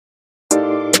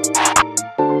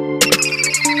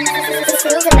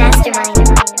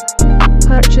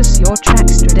Purchase your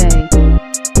tracks today.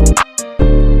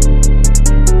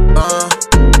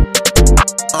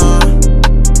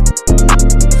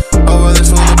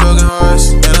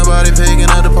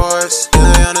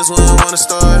 Wanna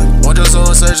start, want your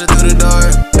soul searching through the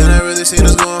dark, and I really seen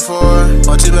us going far.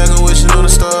 Watch you back and wishing on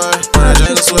a star. When I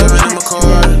drink, swerving in my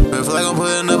car. Feel like I'm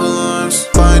putting up alarms.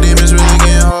 Flying demons really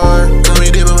getting hard. Tell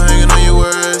me deep, I'm hanging on your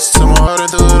words. So my heart, I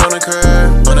threw it on the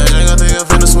curb. On that drink, I think I'm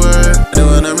finna swerve.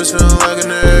 Doing numbers, feeling like a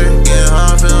nerd. Getting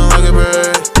high, I'm feeling like a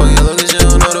bird. Fuck you, look at you,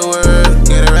 don't know the word.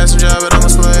 Get a ransom job, but I'm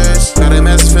a splash. Got a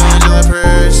massive feeling, just like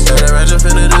purge. Got a ranch, I'm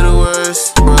finna do the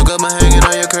worst. Broke up, I'm hanging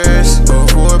on your curse. Broke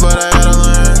forward, but I gotta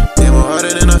learn.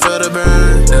 Harder than I felt a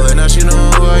burn. They're like, now she know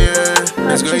who I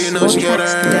am. This girl, you know she gotta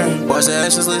earn. Watch the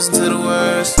actions, listen to the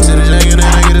words. Sit a drinking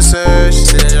and I get a surge.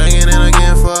 Sit a drinking and I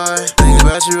can't fly. Think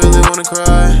about you, really wanna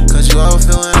cry. Cause you all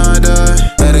feeling how I die.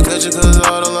 Had to cut you cause of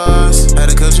all the loss.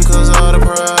 Had to cut you cause of all the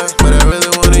pride. But I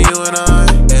really wanted you and I.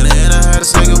 In the end, I had to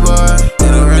say goodbye.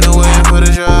 And I ran away and put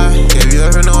it dry. If you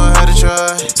ever know I had to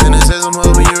try. Send it says I'm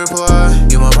hoping you reply.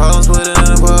 Get my problems, put it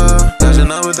in a pile. Got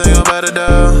your number, think I'm about to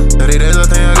dial. 30 days, I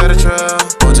think I gotta try.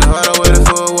 Want your heart, I waited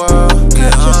for a while.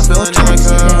 Getting high, I'm feeling just like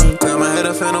her. Got my head,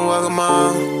 I finna walk a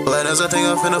mile. Blind as I think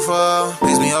I'm finna fall.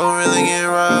 Makes me up, I'm really getting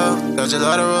riled. Got your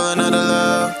lighter rolling out the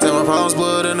loud. Got my problems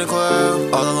blurred in the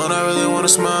cloud. All alone, I really wanna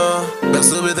smile. Been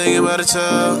stupid thinking about a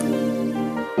child.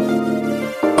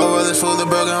 Oh, well, it's full of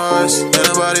broken hearts. Ain't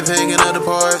nobody picking up the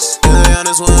parts. You're the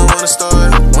honest one, wanna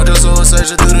start. Want your soul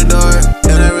searching through the dark.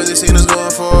 And I really seen us going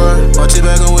far. Watch you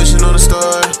back and wishing on a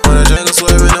star. When I drink, I'm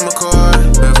swerving in my car.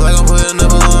 Feel like I'm putting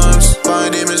up alarms.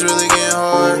 Flying demons really getting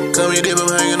hard. Tell me deep, I'm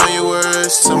hanging on your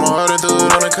words. So my heart, I threw it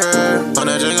on the curb. On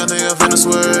that drink, I think I'm finna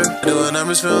swerve. Doing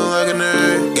numbers, feeling like